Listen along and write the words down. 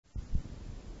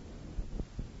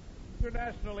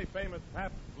internationally famous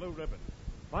Pabst Blue Ribbon,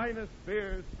 finest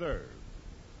beers served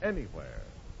anywhere,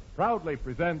 proudly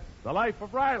presents The Life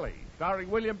of Riley,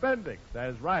 starring William Bendix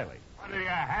as Riley. What do you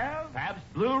have? Pabst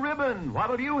Blue Ribbon.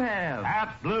 What'll you have?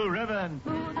 Pabst Blue Ribbon.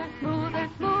 Smoother, smoother,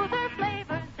 smoother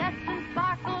flavor. Zest and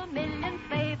sparkle, millions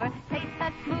favor. Taste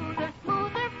that smoother,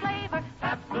 smoother flavor.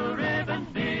 Pabst Blue Ribbon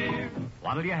beer.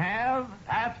 What'll you have?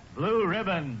 Pabst Blue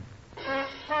Ribbon.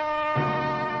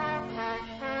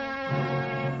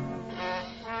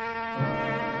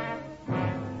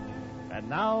 And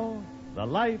now, The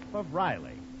Life of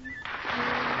Riley.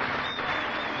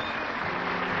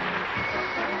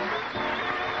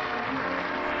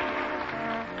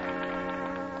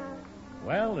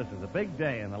 Well, this is a big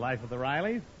day in the life of the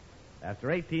Rileys. After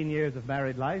 18 years of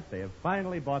married life, they have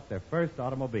finally bought their first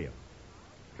automobile.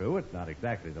 True, it's not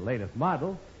exactly the latest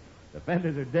model. The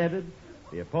fenders are dented,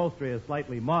 the upholstery is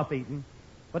slightly moth-eaten,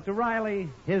 but to Riley,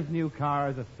 his new car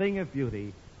is a thing of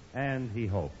beauty, and he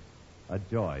hopes, a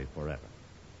joy forever.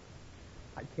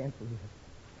 I can't believe it.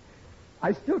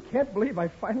 I still can't believe I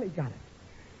finally got it.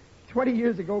 20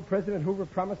 years ago, President Hoover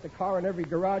promised a car in every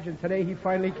garage, and today he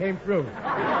finally came through.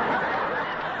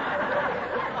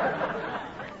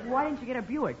 Why didn't you get a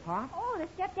Buick, Pop? Oh, the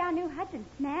step-down new Hudson's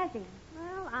snazzy.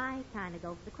 Well, I kind of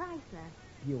go for the Chrysler.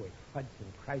 Buick,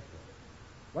 Hudson, Chrysler.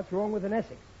 What's wrong with an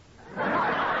Essex?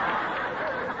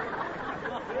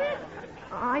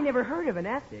 I never heard of an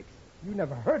Essex. You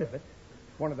never heard of it?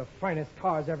 One of the finest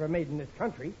cars ever made in this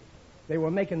country. They were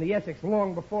making the Essex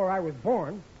long before I was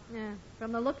born. Yeah,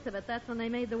 from the looks of it, that's when they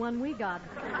made the one we got.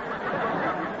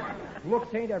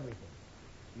 Looks ain't everything.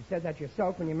 You said that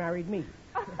yourself when you married me.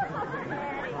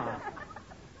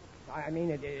 I mean,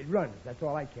 it runs. That's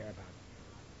all I care about.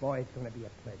 Boy, it's going to be a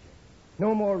pleasure.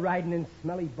 No more riding in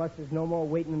smelly buses. No more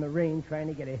waiting in the rain trying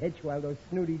to get a hitch while those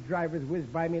snooty drivers whiz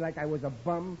by me like I was a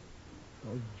bum.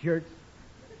 Those jerks.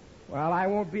 Well, I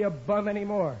won't be a bum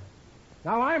anymore.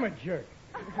 Now I'm a jerk.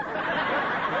 I've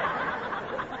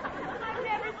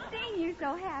never seen you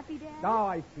so happy, Dad. Oh,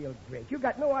 I feel great. You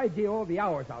got no idea all the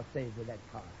hours I'll save with that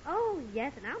car. Oh,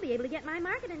 yes, and I'll be able to get my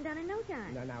marketing done in no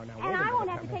time. No. And I won't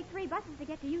have to take 3 buses to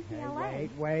get to UCLA. Hey,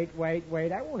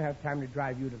 wait. I won't have time to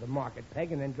drive you to the market,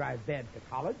 Peg, and then drive Dad to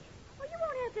college. Well, you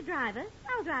won't have to drive us.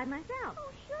 I'll drive myself.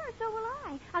 Oh, sure, so will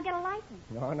I. I'll get a license.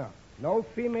 No. No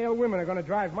female women are going to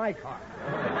drive my car.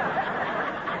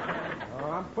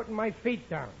 Oh, I'm putting my feet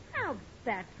down. Oh,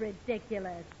 that's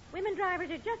ridiculous. Women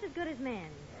drivers are just as good as men.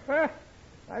 Huh?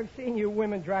 I've seen you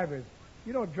women drivers.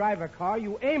 You don't drive a car,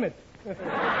 you aim it.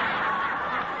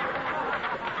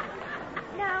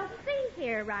 Now, see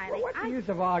here, Riley. Well, what's the use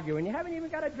of arguing? You haven't even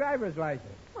got a driver's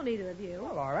license. Well, neither of you.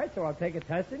 Well, all right, so I'll take a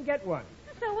test and get one.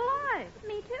 So will I.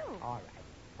 Me too.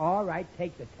 All right,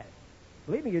 take the test.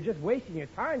 Believe me, you're just wasting your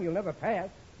time. You'll never pass.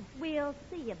 We'll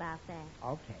see about that.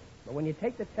 Okay. But when you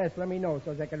take the test, let me know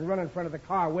so I can run in front of the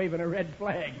car waving a red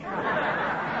flag.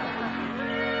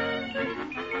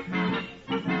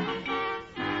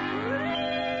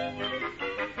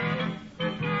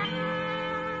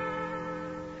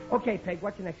 Okay, Peg,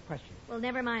 what's the next question? Well,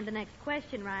 never mind the next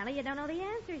question, Riley. You don't know the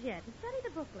answers yet. Study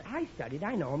the booklet. I studied.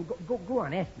 I know them. Go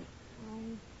on, ask me.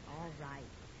 Oh, all right.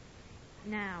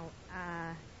 Now,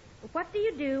 what do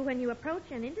you do when you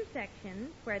approach an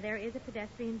intersection where there is a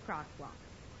pedestrian crosswalk?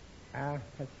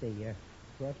 Let's see.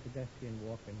 Cross pedestrian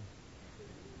walking.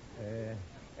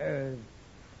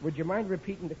 Would you mind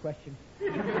repeating the question?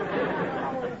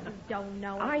 Don't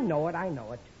know it. I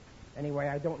know it. Anyway,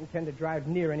 I don't intend to drive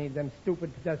near any of them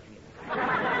stupid pedestrians.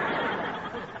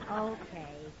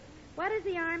 Okay. What is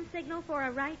the arm signal for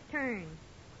a right turn?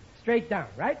 Straight down,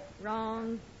 right?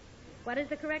 Wrong. What is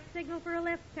the correct signal for a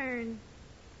left turn?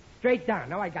 Straight down.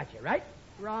 Now I got you, right?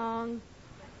 Wrong.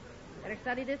 Better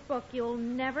study this book. You'll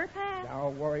never pass.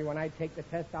 Don't worry. When I take the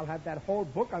test, I'll have that whole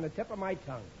book on the tip of my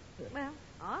tongue. Well,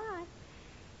 all right.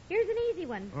 Here's an easy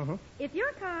one. Uh-huh. If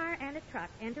your car and a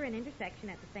truck enter an intersection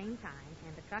at the same time,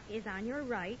 and the truck is on your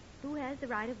right, who has the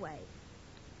right of way?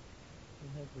 Who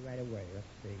has the right of way? Let's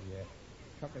see.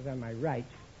 Truck is on my right.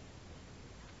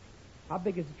 How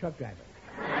big is the truck driver?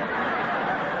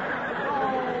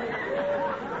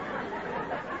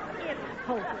 It's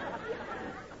hopeless.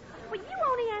 Well, you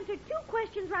only answered 2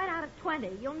 questions right out of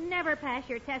 20. You'll never pass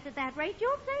your test at that rate.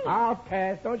 You'll see. I'll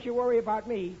pass. Don't you worry about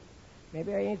me.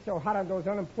 Maybe I ain't so hot on those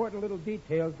unimportant little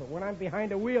details, but when I'm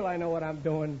behind the wheel, I know what I'm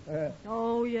doing.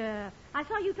 Oh, yeah. I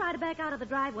saw you try to back out of the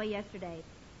driveway yesterday.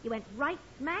 You went right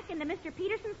smack into Mr.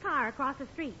 Peterson's car across the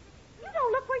street. You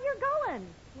don't look where you're going.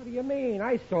 What do you mean?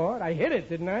 I saw it. I hit it,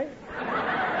 didn't I?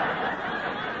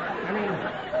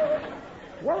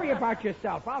 Worry about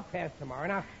yourself. I'll pass tomorrow.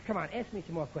 Now, come on, ask me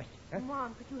some more questions. Huh?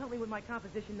 Mom, could you help me with my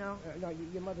composition now? No,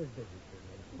 your mother's busy,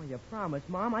 Junior. Well, you promised,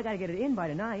 Mom. I got to get it in by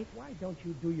tonight. Why don't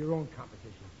you do your own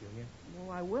compositions, Junior?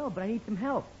 Well, I will, but I need some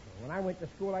help. When I went to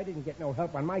school, I didn't get no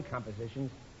help on my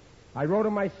compositions. I wrote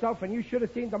them myself, and you should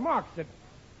have seen the marks that...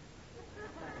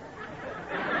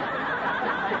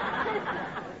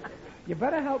 You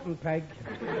better help him, Peg.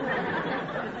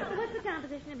 What's the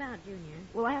composition about, Junior?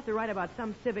 Well, I have to write about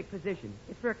some civic position.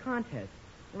 It's for a contest.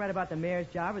 I write about the mayor's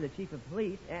job or the chief of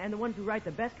police, and the ones who write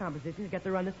the best compositions get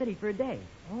to run the city for a day.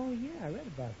 Oh, yeah, I read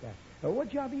about that. What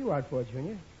job are you out for,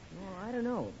 Junior? Well, I don't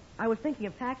know. I was thinking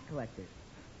of tax collector.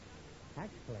 Tax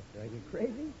collector. Are you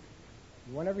crazy?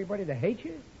 You want everybody to hate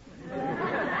you?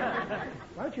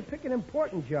 Why don't you pick an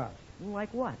important job?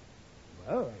 Like what?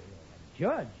 Well, a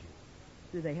judge.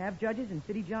 Do they have judges in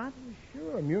city jobs?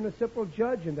 Sure, a municipal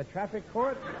judge in the traffic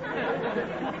court.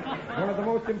 One of the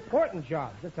most important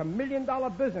jobs. It's $1 million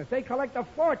business. They collect a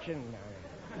fortune.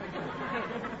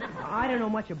 I don't know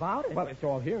much about it. Well, it's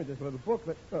all here in this little book,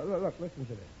 but look, listen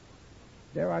to this.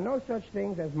 There are no such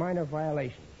things as minor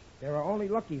violations. There are only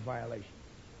lucky violations.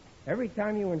 Every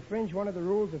time you infringe one of the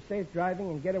rules of safe driving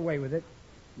and get away with it,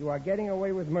 you are getting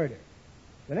away with murder.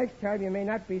 The next time you may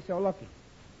not be so lucky.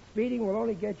 Speeding will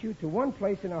only get you to one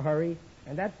place in a hurry,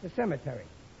 and that's the cemetery.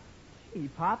 Gee,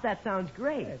 Pop, that sounds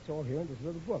great. Yeah, it's all here in this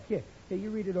little book. Here, you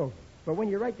read it over. But when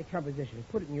you write the composition,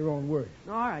 put it in your own words.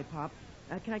 All right, Pop.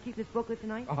 Can I keep this booklet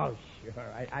tonight? Oh, sure.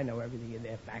 I know everything in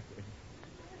there backwards.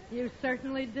 You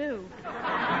certainly do.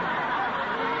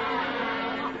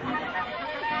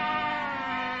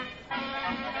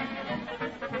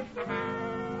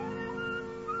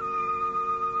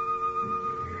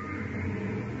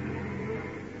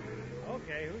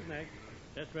 Okay, who's next?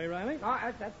 That's Ray Riley? Oh,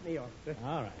 that's me, officer.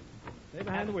 All right. Stay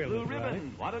behind the wheel, Blue Mr. Riley.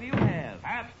 ribbon. What'll you have?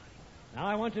 Hat? Now,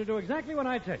 I want you to do exactly what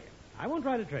I tell you. I won't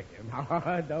try to trick you.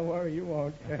 Oh, don't worry, you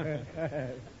won't.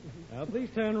 Now, please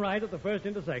turn right at the first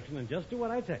intersection and just do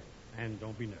what I tell you. And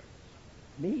don't be nervous.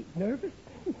 Me? Nervous?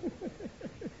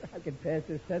 I can pass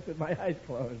this test with my eyes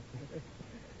closed.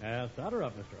 Start her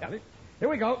up, Mr. Riley. Here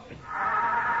we go.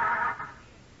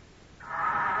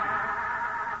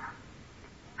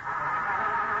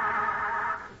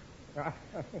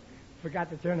 Forgot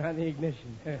to turn on the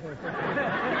ignition.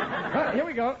 Well, here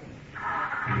we go.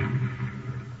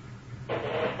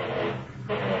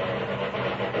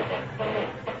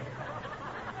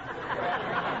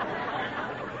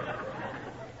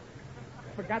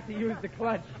 Forgot to use the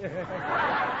clutch.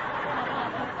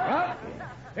 Well,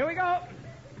 here we go.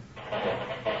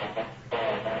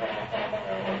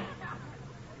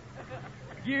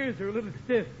 Gears are a little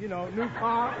stiff, you know, new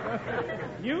car.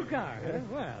 New car, huh?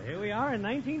 Well, here we are in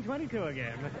 1922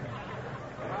 again.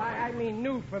 I mean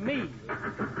new for me.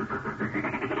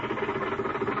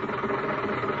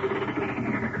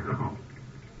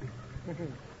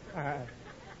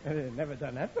 I've never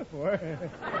done that before.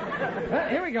 Well,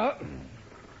 here we go.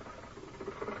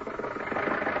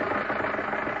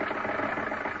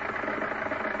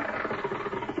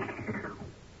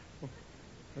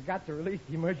 Forgot to release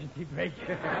the emergency brake.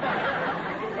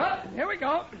 Well, here we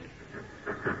go.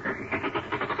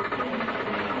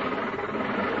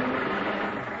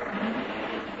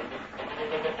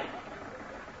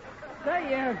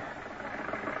 Say,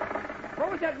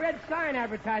 what was that red sign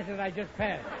advertising that I just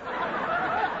passed?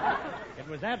 It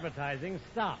was advertising.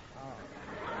 Stop.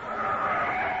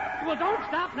 Well, don't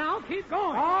stop now. Keep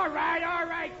going. All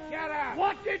right, shut up.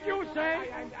 What did you say?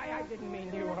 I didn't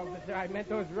mean you, officer. I meant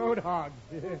those road hogs.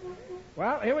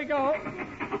 Well, here we go. Turn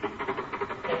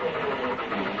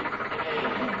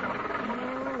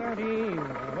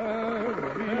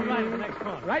right at the next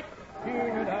corner. Right.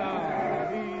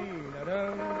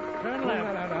 Turn left.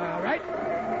 Right.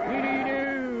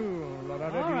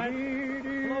 All right.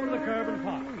 Slow to the curb and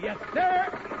park. Yes, sir.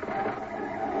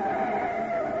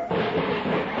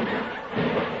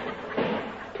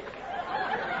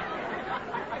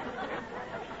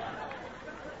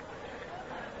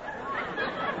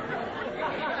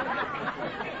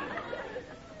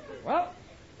 Well,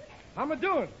 how am I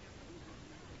doing?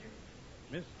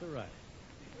 Mr. Riley,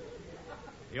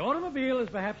 the automobile is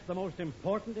perhaps the most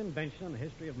important invention in the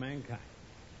history of mankind.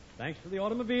 Thanks to the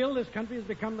automobile, this country has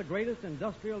become the greatest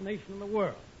industrial nation in the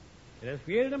world. It has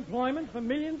created employment for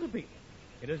millions of people.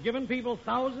 It has given people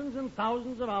thousands and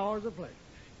thousands of hours of pleasure.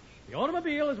 The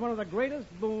automobile is one of the greatest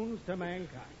boons to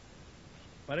mankind.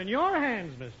 But in your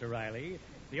hands, Mr. Riley,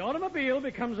 the automobile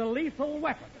becomes a lethal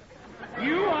weapon.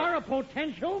 You are a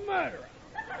potential murderer.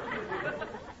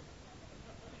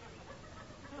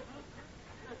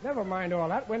 Never mind all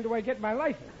that. When do I get my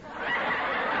license?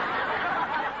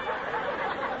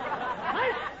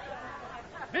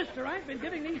 Mister, I've been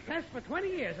giving these tests for 20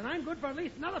 years, and I'm good for at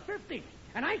least another 50.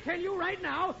 And I tell you right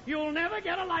now, you'll never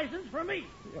get a license from me.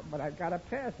 Yeah, but I've got to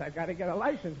pass. I've got to get a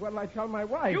license. What'll I tell my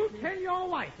wife? You tell your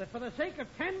wife that for the sake of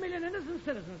 10 million innocent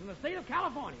citizens in the state of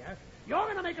California, you're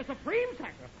going to make a supreme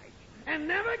sacrifice and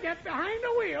never get behind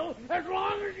the wheel as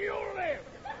long as you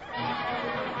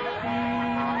live.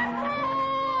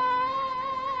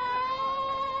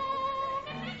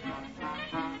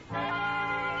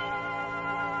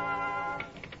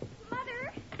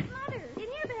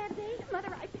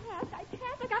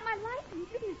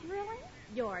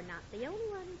 You're not the only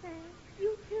one, Sam.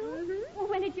 You too? Mm-hmm. Well,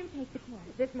 when did you take the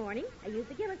test? This morning, I used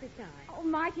the Gillis card. Oh,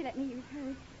 Margie let me use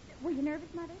hers. Were you nervous,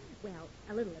 Mother? Well,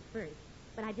 a little at first,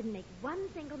 but I didn't make one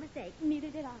single mistake. Neither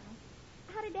did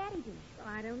I. How did Daddy do? Well,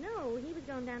 I don't know. He was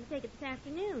going down to take it this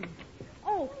afternoon.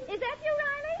 Oh, is that you,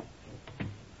 Riley?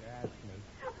 That's me.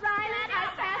 Riley, I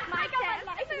passed my test.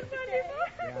 That's wonderful.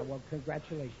 Yeah, well,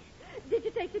 congratulations. Did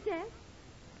you take the test?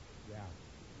 Yeah.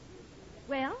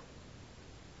 Well,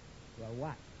 Well,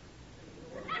 what?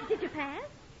 did you pass?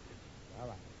 All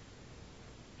right.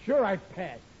 Sure, I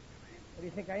passed. What do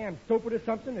you think I am, stupid or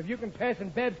something? If you can pass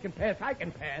and Babs can pass, I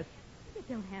can pass. You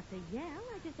don't have to yell.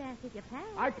 I just asked if you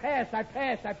passed. I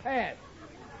pass.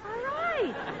 All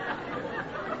right.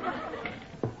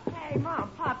 Hey, Mom,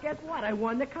 Pop, guess what? I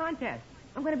won the contest.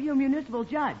 I'm going to be a municipal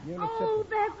judge. Oh,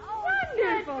 that's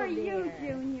wonderful, for you,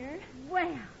 dear. Junior.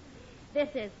 Well, this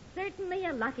is certainly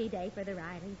a lucky day for the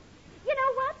Rileys. You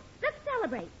know what? Let's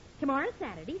celebrate. Tomorrow's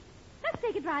Saturday. Let's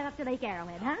take a drive up to Lake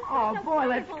Arrowhead, huh? Oh, That's a boy,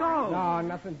 let's wonderful go. idea. No,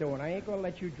 nothing doing. I ain't going to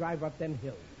let you drive up them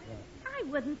hills. I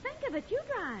wouldn't think of it. You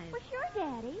drive. Well, sure,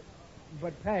 Daddy.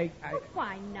 But, Peg, Well,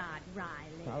 why not,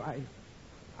 Riley?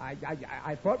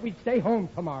 I thought we'd stay home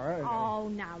tomorrow. Oh,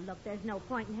 now, look, there's no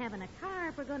point in having a car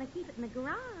if we're going to keep it in the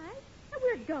garage. Now,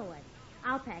 we're going.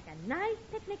 I'll pack a nice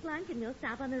picnic lunch, and we'll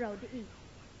stop on the road to eat.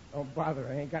 Don't bother.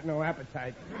 I ain't got no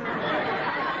appetite.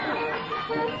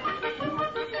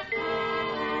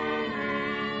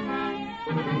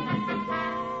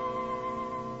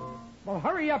 Well,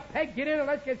 hurry up, Peg. Get in and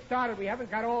let's get started. We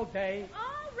haven't got all day.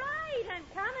 All right,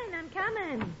 I'm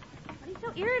coming. What are you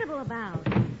so irritable about?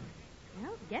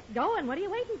 Well, get going. What are you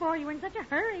waiting for? You were in such a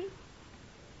hurry.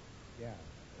 Yeah.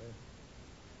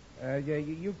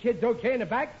 You kids okay in the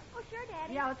back? Oh, sure,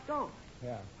 Daddy. Yeah, let's go.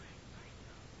 Yeah.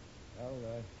 Well,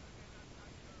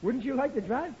 wouldn't you like to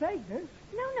drive, Peg, huh?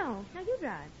 No, you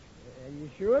drive. Are you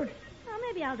sure? Well,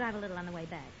 maybe I'll drive a little on the way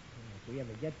back. If we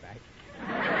ever get back.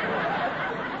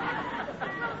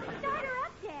 Start her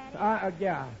up, Daddy.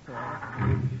 Yeah.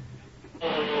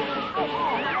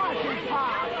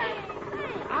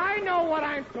 I know what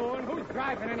I'm doing. Who's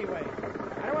driving anyway?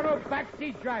 I don't want no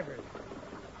backseat drivers.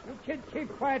 You kids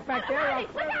keep quiet back there. Riley,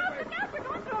 look out. We're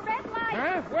going through a red light.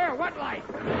 Huh? Where? What light?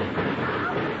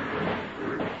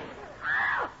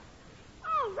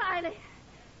 Oh, Riley.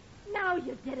 Now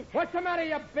you did it. What's the matter,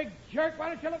 you big jerk? Why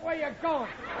don't you look where you're going?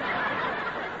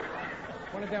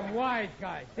 One of them wise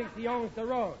guys thinks he owns the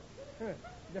road.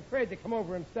 He's afraid to come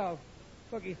over himself.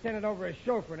 Look, he's sending over a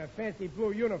chauffeur in a fancy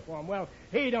blue uniform. Well,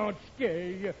 he don't scare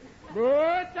you.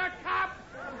 It's a cop!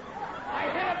 I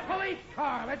hit a police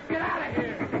car. Let's get out of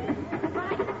here.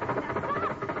 Riley, now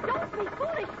stop. Don't be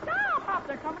foolish. Stop. Pop,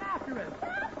 they're coming after us.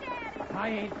 Stop, Daddy. I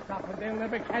ain't stopping. They'll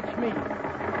never catch me.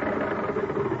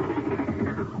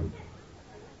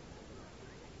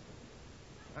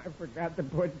 I forgot to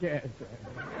put gas in.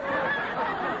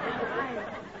 Riley,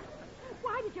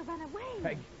 why did you run away?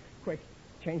 Peg, quick,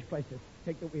 change places.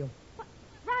 Take the wheel.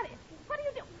 Riley, what are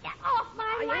you doing? Get off my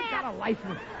I lap. ain't got a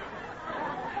license.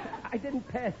 I didn't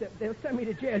pass it. They'll send me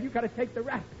to jail. You got to take the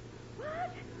rap.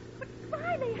 What? But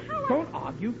Riley, how... Don't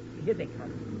argue. Here they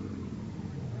come.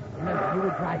 Remember, you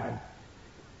were driving.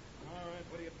 All right,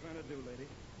 what are you trying to do, lady?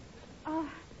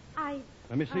 I...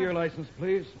 Let me see your license,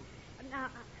 please.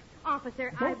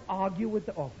 Officer, Don't argue with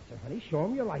the officer, honey. Show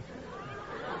him your license.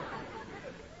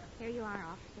 Here you are,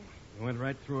 officer. You went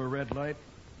right through a red light,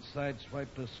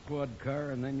 sideswiped a squad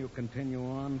car, and then you continue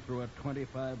on through a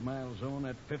 25-mile zone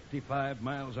at 55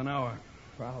 miles an hour.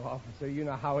 Well, officer, you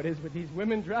know how it is with these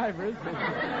women drivers.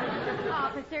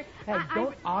 Officer, Hey,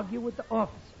 don't argue with the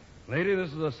officer. Lady,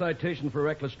 this is a citation for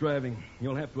reckless driving.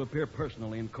 You'll have to appear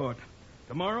personally in court.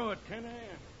 Tomorrow at 10 a.m.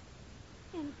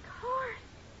 In court?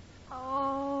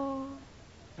 Oh.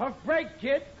 Tough break,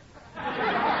 kid.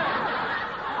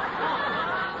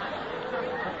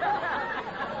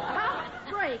 Tough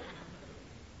break.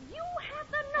 You have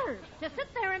the nerve to sit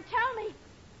there and tell me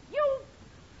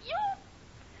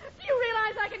you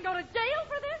realize I can go to jail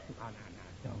for this?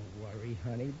 No. Don't worry,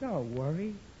 honey. Don't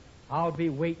worry. I'll be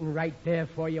waiting right there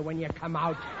for you when you come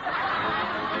out.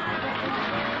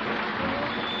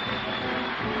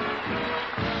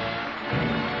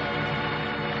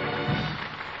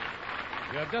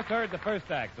 You've just heard the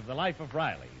first act of The Life of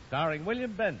Riley, starring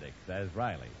William Bendix as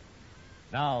Riley.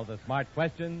 Now, the smart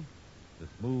question, the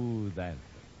smooth answer.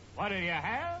 What'll you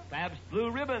have? Pabst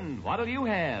Blue Ribbon. What'll you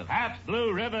have? Pabst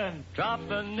Blue Ribbon. Drop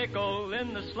the nickel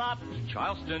in the slot.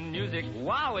 Charleston music,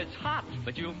 wow, it's hot.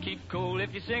 But you'll keep cool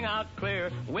if you sing out clear.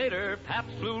 Waiter,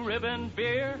 Pabst Blue Ribbon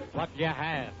beer. What'll you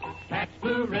have? Pabst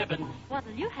Blue Ribbon.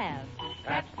 What'll you have?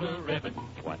 Pabst Blue Ribbon.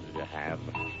 What'll you have?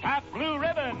 Pabst Blue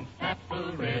Ribbon. Pabst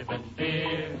Blue Ribbon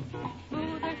beer.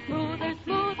 Smoother, smoother,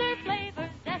 smoother flavor.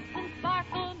 Zest and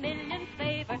sparkle, millions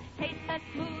favor. Taste that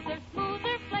smoother,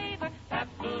 smoother flavor.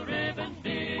 Pabst Blue Ribbon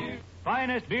beer.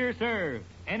 Finest beer served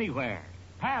anywhere.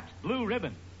 Pabst Blue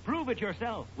Ribbon. Prove it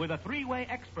yourself with a three-way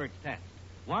experts test.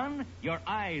 1, your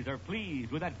eyes are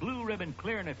pleased with that Blue Ribbon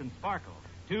clearness and sparkle.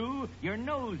 2, your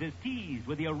nose is teased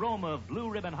with the aroma of Blue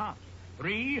Ribbon hops.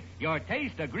 3, your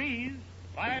taste agrees.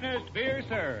 Finest beer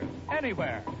served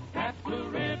anywhere. Pabst Blue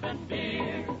Ribbon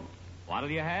beer.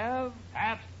 What'll you have?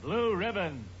 Pabst Blue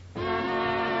Ribbon.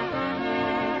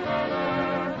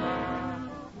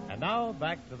 And now,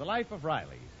 back to The Life of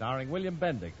Riley, starring William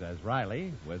Bendix as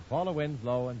Riley, with Paula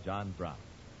Winslow and John Brown.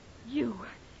 You.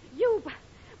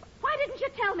 Why didn't you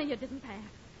tell me you didn't pass?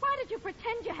 Why did you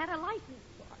pretend you had a license?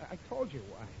 I told you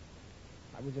why.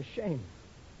 I was ashamed.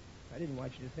 I didn't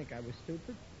want you to think I was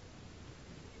stupid.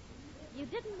 You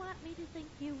didn't want me to think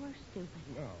you were stupid.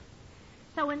 No.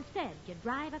 So instead, you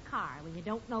drive a car when you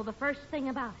don't know the first thing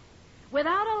about it.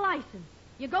 Without a license,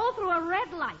 you go through a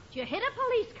red light, you hit a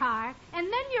police car,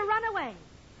 and then you run away.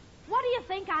 What do you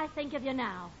think I think of you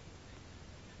now?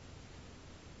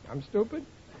 I'm stupid?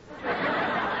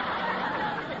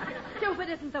 Stupid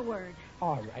isn't the word.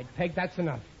 All right, Peg, that's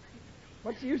enough.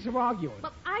 What's the use of arguing?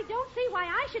 Well, I don't see why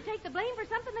I should take the blame for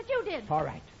something that you did. All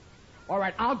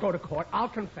right, I'll go to court. I'll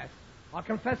confess. I'll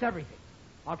confess everything.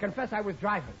 I'll confess I was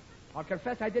driving. I'll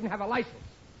confess I didn't have a license.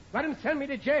 Let him send me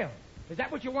to jail. Is that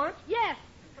what you want? Yes.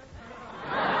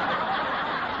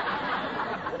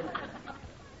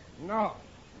 No.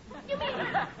 You mean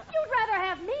you'd rather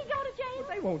have me go to jail?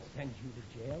 They won't send you to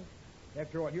jail.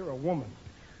 After all, you're a woman.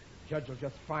 The judge will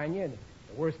just fine you, and if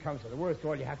the worst comes to the worst,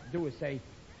 all you have to do is say,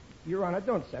 Your Honor,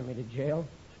 don't send me to jail.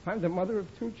 I'm the mother of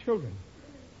 2 children.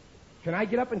 Can I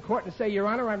get up in court and say, Your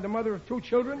Honor, I'm the mother of 2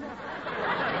 children?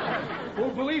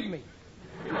 Who'll believe me?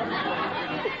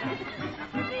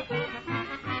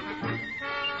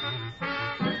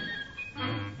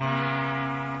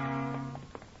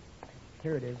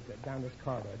 Here it is, down this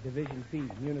corridor, Division B,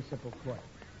 Municipal Court.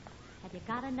 Have you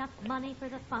got enough money for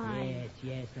the fine?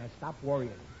 Yes. Now stop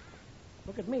worrying.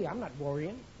 Look at me. I'm not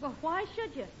worrying. Well, why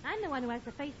should you? I'm the one who has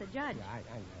to face the judge. Yeah,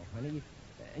 I know, honey.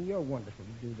 And you're wonderful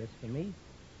to do this for me.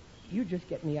 You just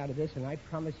get me out of this, and I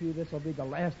promise you this will be the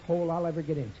last hole I'll ever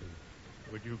get into.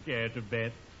 Would you care to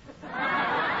bet?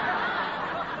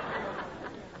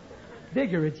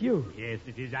 Digger, it's you. Yes,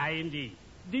 it is I indeed.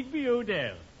 Digby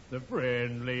Odell, the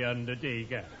friendly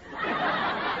undertaker.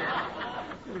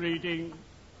 Greetings.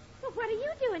 Well, what are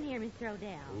you doing here, Mr.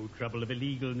 Odell? Oh, trouble of a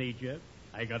legal nature.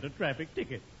 I got a traffic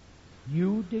ticket.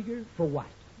 You, Digger? For what?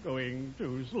 Going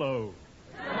too slow.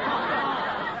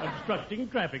 Obstructing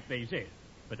traffic, they said.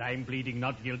 But I'm pleading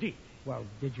not guilty. Well,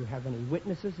 did you have any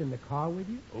witnesses in the car with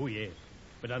you? Oh, yes.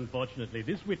 But unfortunately,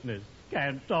 this witness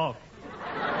can't talk.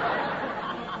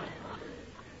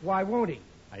 Why won't he?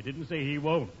 I didn't say he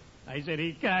won't. I said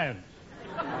he can't.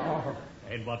 Oh.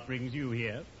 And what brings you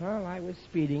here? Well, I was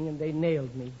speeding, and they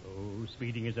nailed me. Oh,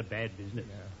 speeding is a bad business.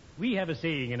 Yeah. We have a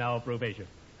saying in our profession.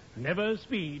 Never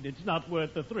speed. It's not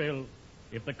worth the thrill.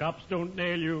 If the cops don't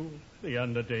nail you, the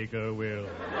undertaker will.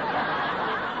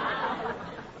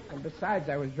 And besides,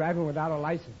 I was driving without a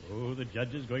license. Oh, the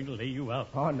judge is going to lay you out.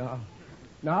 Oh, no.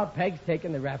 No, Peg's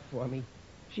taking the rap for me.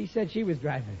 She said she was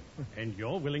driving. And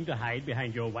you're willing to hide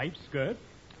behind your wife's skirt?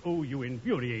 Oh, you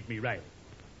infuriate me, Riley.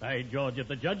 By George, if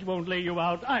the judge won't lay you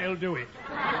out, I'll do it.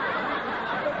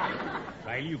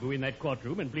 Riley, you go in that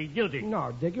courtroom and plead guilty.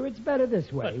 No, Digger, it's better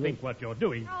this way. But think what you're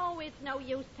doing. Oh, it's no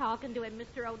use talking to him,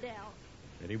 Mr. Odell.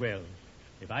 Very well.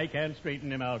 If I can't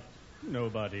straighten him out,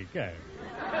 nobody can.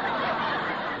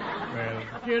 Well,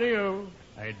 cheerio.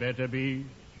 I'd better be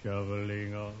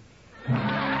shoveling off.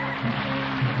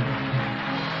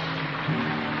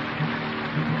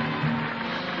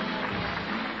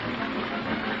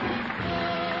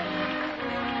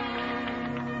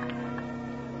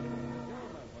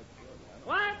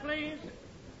 Quiet, please.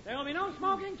 There will be no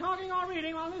smoking, talking, or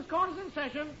reading while this court is in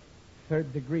session.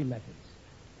 Third-degree methods.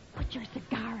 Put your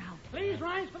cigar out. Please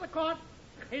rise for the court.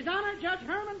 His Honor, Judge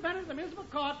Herman Bennett of the Municipal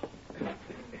Court.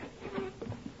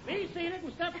 Be seated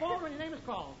and step forward when your name is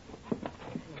called.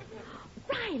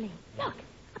 Riley, look.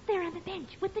 Up there on the bench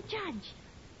with the judge.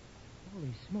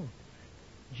 Holy smoke.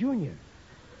 Junior.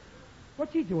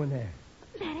 What's he doing there?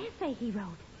 That essay he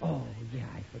wrote. Oh, yeah,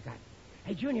 I forgot.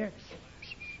 Hey, Junior.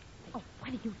 Oh, what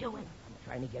are you doing? I'm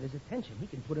trying to get his attention. He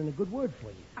can put in a good word for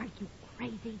you. Are you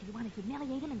crazy? Do you want to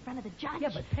humiliate him in front of the judge? Yeah,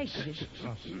 but take it.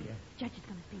 Oh, yeah. Judge is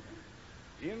going to speak.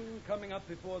 In coming up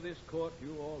before this court,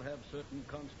 you all have certain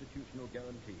constitutional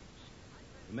guarantees.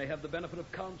 You may have the benefit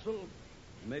of counsel.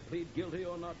 You may plead guilty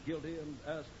or not guilty and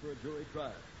ask for a jury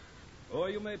trial. Or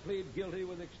you may plead guilty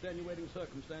with extenuating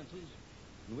circumstances,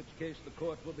 in which case the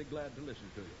court will be glad to listen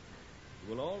to you.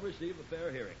 You will all receive a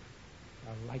fair hearing.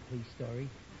 A likely story.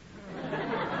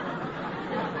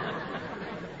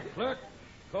 Clerk,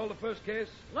 call the first case.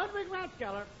 Ludwig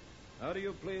Rathskeller. How do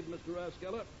you plead, Mr.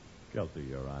 Raskeller? Guilty,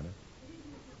 Your Honor.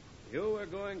 You are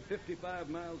going 55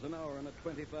 miles an hour in a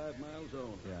 25-mile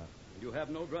zone. Yeah. And you have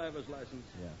no driver's license.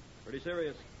 Yeah. Pretty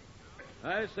serious.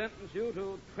 I sentence you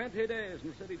to 20 days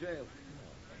in city jail.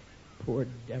 Poor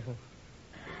devil.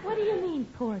 What do you mean,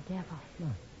 poor devil? No,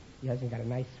 he hasn't got a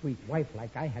nice, sweet wife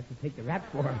like I have to take the rap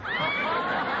for him.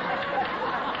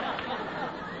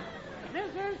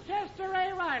 This is Chester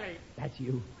A. Riley. That's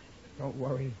you. Don't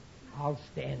worry. I'll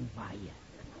stand by you.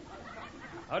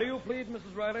 How do you plead,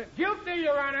 Mrs. Riley? Guilty,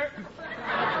 Your Honor.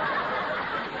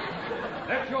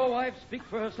 Let your wife speak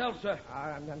for herself, sir.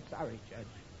 I'm sorry, Judge.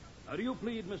 How do you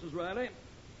plead, Mrs. Riley?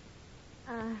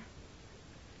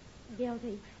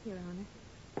 Guilty, Your Honor.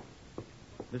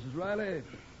 Mrs. Riley,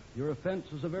 your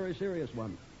offense is a very serious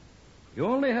one. You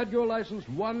only had your license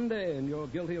 1 day, and you're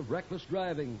guilty of reckless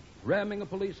driving, ramming a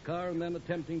police car, and then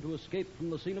attempting to escape from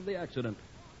the scene of the accident.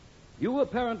 You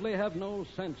apparently have no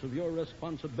sense of your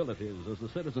responsibilities as a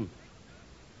citizen.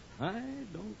 I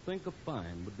don't think a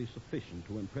fine would be sufficient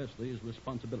to impress these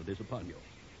responsibilities upon you.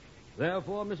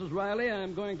 Therefore, Mrs. Riley,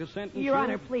 I'm going to sentence you... Your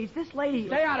Honor, please, this lady...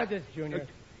 Stay out of this, Junior.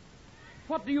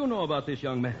 What do you know about this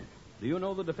young man? Do you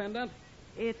know the defendant?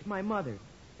 It's my mother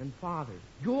and father.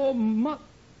 Your mother...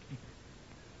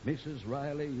 Mrs.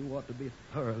 Riley, you ought to be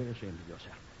thoroughly ashamed of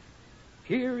yourself.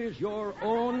 Here is your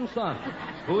own son,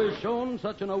 who has shown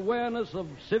such an awareness of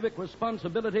civic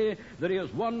responsibility that he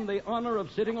has won the honor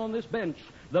of sitting on this bench,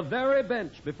 the very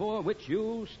bench before which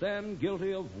you stand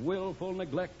guilty of willful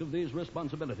neglect of these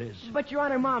responsibilities. But, Your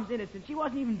Honor, Mom's innocent. She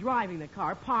wasn't even driving the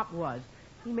car. Pop was.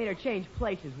 He made her change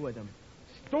places with him.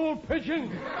 Stool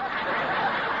pigeon!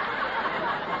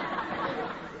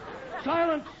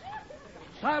 Silence!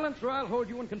 Silence, or I'll hold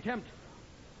you in contempt.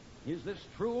 Is this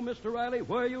true, Mr. Riley?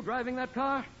 Were you driving that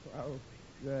car?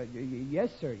 Yes,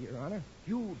 sir, Your Honor.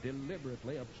 You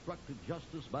deliberately obstructed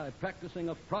justice by practicing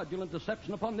a fraudulent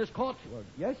deception upon this court? Well,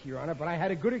 yes, Your Honor, but I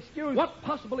had a good excuse. What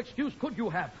possible excuse could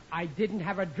you have? I didn't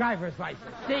have a driver's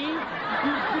license. See?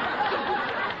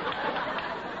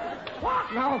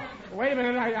 What? No, wait a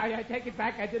minute. I take it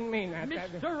back. I didn't mean that.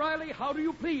 Mr. Riley, how do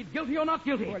you plead? Guilty or not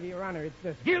guilty? Well, Your Honor, it's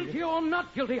this. Guilty or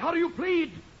not guilty? How do you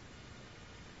plead?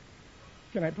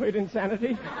 Can I plead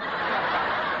insanity?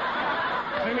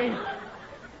 I mean,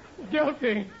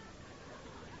 guilty.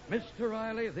 Mr.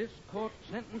 Riley, this court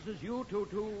sentences you to...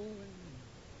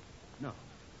 No.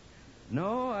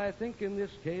 No, I think in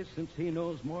this case, since he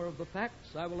knows more of the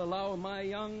facts, I will allow my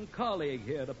young colleague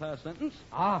here to pass sentence.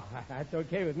 Ah, that's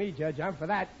okay with me, Judge. I'm for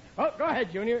that. Oh, go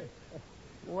ahead, Junior.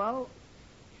 Well,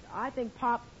 I think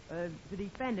Pop, the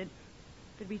defendant,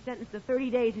 should be sentenced to 30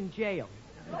 days in jail.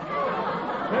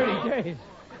 30 days?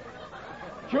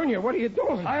 Junior, what are you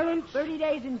doing? Silence. 30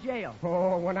 days in jail.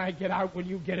 Oh, when I get out, will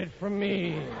you get it from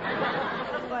me?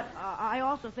 But I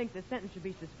also think the sentence should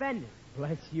be suspended.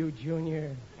 Bless you,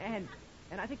 Junior. And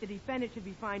I think the defendant should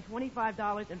be fined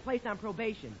 $25 and placed on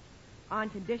probation on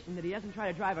condition that he doesn't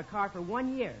try to drive a car for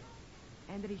 1 year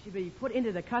and that he should be put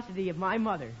into the custody of my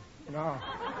mother. No.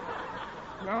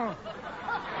 No.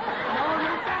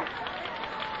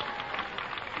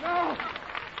 No.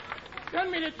 Send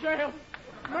me to jail.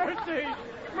 Mercy.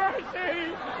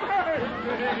 Mercy. Mercy.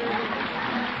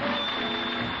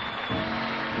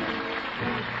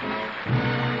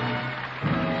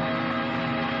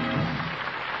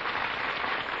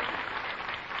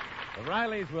 The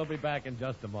Rileys will be back in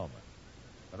just a moment.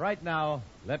 But right now,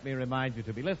 let me remind you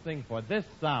to be listening for this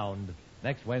sound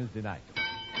next Wednesday night.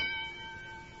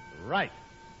 Right.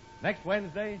 Next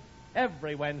Wednesday,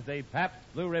 every Wednesday, Pabst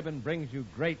Blue Ribbon brings you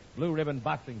great Blue Ribbon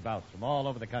boxing bouts from all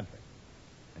over the country.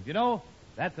 And you know,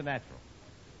 that's a natural.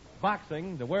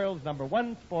 Boxing, the world's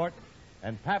 #1 sport,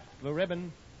 and Pabst Blue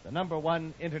Ribbon, the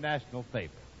 #1 international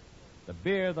favorite. The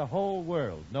beer the whole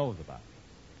world knows about.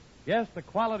 Yes, the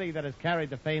quality that has carried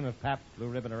the fame of Pabst Blue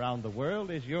Ribbon around the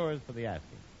world is yours for the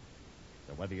asking.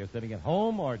 So whether you're sitting at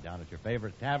home or down at your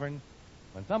favorite tavern,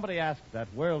 when somebody asks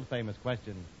that world-famous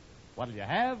question, what'll you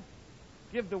have?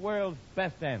 give the world's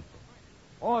best answer.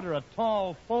 Order a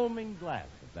tall, foaming glass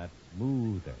of that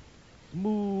smoother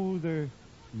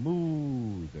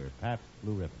Pabst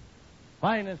Blue Ribbon.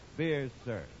 Finest beers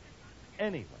served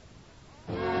anywhere.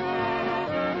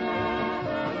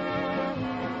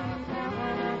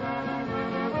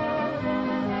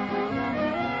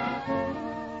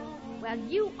 Well,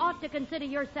 you ought to consider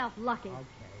yourself lucky.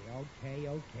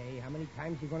 Okay. How many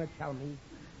times you going to tell me?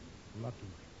 Lucky.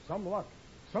 Some luck.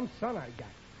 Some son I got.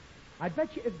 I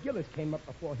bet you if Gillis came up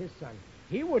before his son,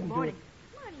 he wouldn't do it.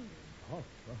 Morning. Oh,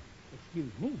 well,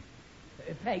 excuse me.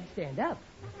 Peg, stand up.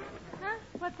 Huh?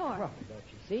 What for? Well, don't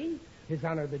you see? His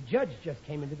Honor, the judge just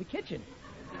came into the kitchen.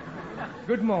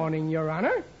 Good morning, Your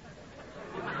Honor.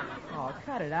 Oh,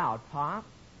 cut it out, Pop.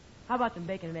 How about some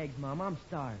bacon and eggs, Mom? I'm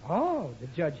starved. Oh, the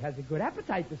judge has a good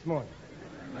appetite this morning.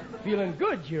 Feeling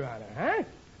good, Your Honor, huh?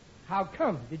 How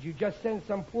come? Did you just send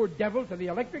some poor devil to the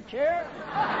electric chair?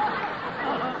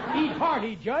 Eat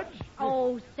hearty, Judge.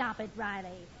 Oh, stop it,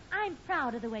 Riley. I'm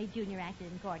proud of the way Junior acted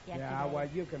in court yesterday. Yeah, well,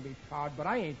 you can be proud, but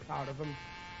I ain't proud of him.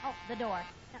 Oh, the door.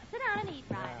 Now, sit down and eat,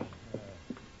 Riley.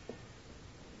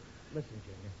 Listen,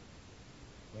 Junior.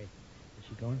 Wait, is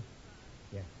she going?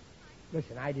 Yeah.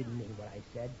 Listen, I didn't mean what I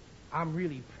said. I'm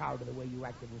really proud of the way you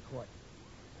acted in court.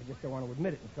 I just don't want to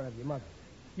admit it in front of your mother.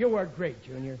 You were great,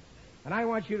 Junior. And I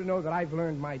want you to know that I've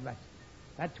learned my lesson.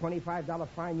 That $25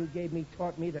 fine you gave me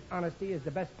taught me that honesty is the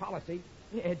best policy.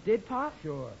 It did, Pop?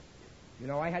 Sure. You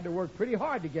know, I had to work pretty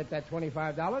hard to get that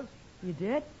 $25. You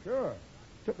did? Sure.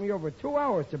 Took me over 2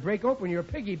 hours to break open your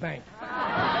piggy bank.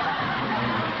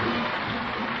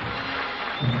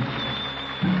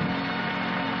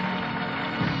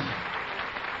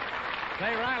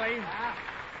 Say, Riley,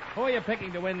 who are you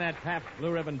picking to win that Pabst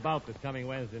Blue Ribbon bout this coming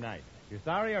Wednesday night?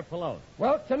 Usari or Pelosi?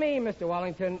 Well, to me, Mr.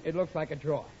 Wallington, it looks like a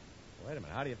draw. Wait a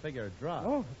minute. How do you figure a draw?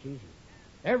 Oh, it's easy.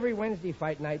 Every Wednesday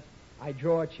fight night, I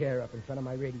draw a chair up in front of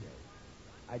my radio.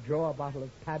 I draw a bottle of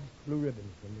Pabst Blue Ribbon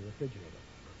from the refrigerator.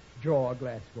 Draw a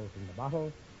glassful from the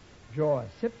bottle. Draw a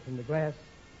sip from the glass.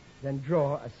 Then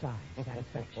draw a sigh.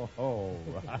 Satisfaction. Oh,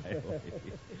 Riley.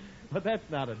 But that's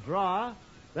not a draw.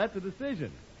 That's a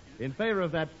decision in favor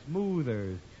of that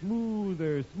smoother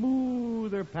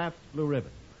Pabst Blue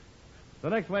Ribbon. So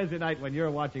next Wednesday night when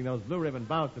you're watching those Blue Ribbon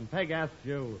bouts and Peg asks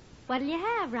you... What'll you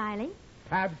have, Riley?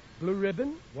 Pabst Blue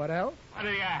Ribbon? What else? What do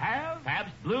you have?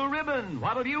 Pabst Blue Ribbon.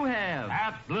 What'll you have?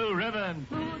 Pabst Blue Ribbon.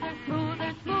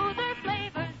 Smoother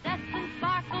flavor. Zest and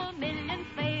sparkle, millions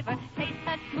favor. Taste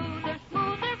that smoother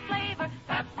flavor.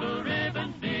 Pabst Blue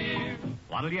Ribbon beer.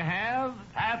 What'll you have?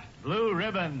 Pabst Blue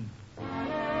Ribbon.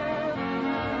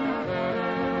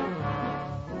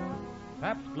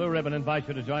 Pabst Blue Ribbon invites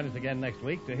you to join us again next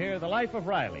week to hear The Life of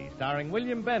Riley, starring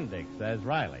William Bendix as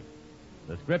Riley.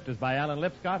 The script is by Alan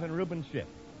Lipscott and Reuben Schiff.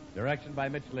 Direction by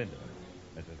Mitch Linden.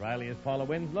 Mrs. Riley is Paula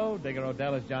Winslow, Digger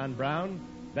Odell is John Brown,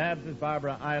 Babs is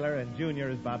Barbara Eiler, and Junior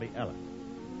is Bobby Ellis.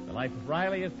 The Life of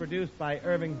Riley is produced by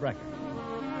Irving Brecker.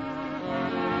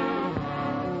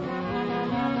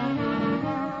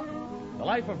 The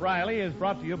Life of Riley is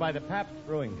brought to you by the Pabst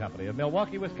Brewing Company of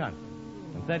Milwaukee, Wisconsin,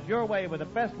 and sent your way with the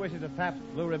best wishes of Pabst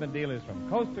Blue Ribbon dealers from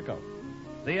coast to coast.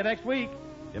 See you next week.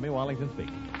 Jimmy Wallington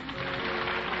speaking.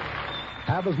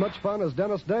 Have as much fun as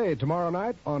Dennis Day tomorrow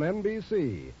night on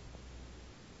NBC.